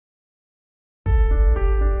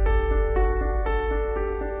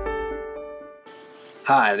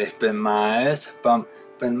Hi, this is Ben Myers from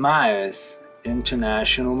Ben Myers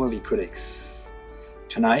International Movie Critics.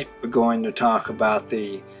 Tonight we're going to talk about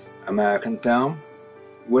the American film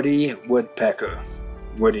Woody Woodpecker.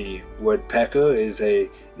 Woody Woodpecker is a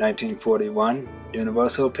 1941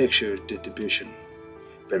 Universal Pictures distribution.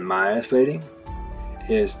 Ben Myers rating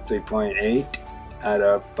is 3.8 out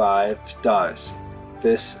of 5 stars.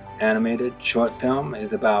 This animated short film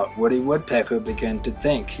is about Woody Woodpecker begin to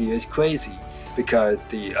think he is crazy because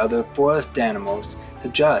the other forest animals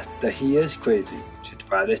suggest that he is crazy. Should you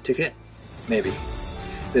buy this ticket? Maybe.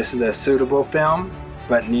 This is a suitable film,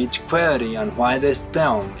 but needs clarity on why this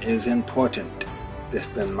film is important. This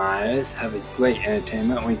has been Myers. Have a great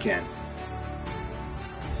entertainment weekend.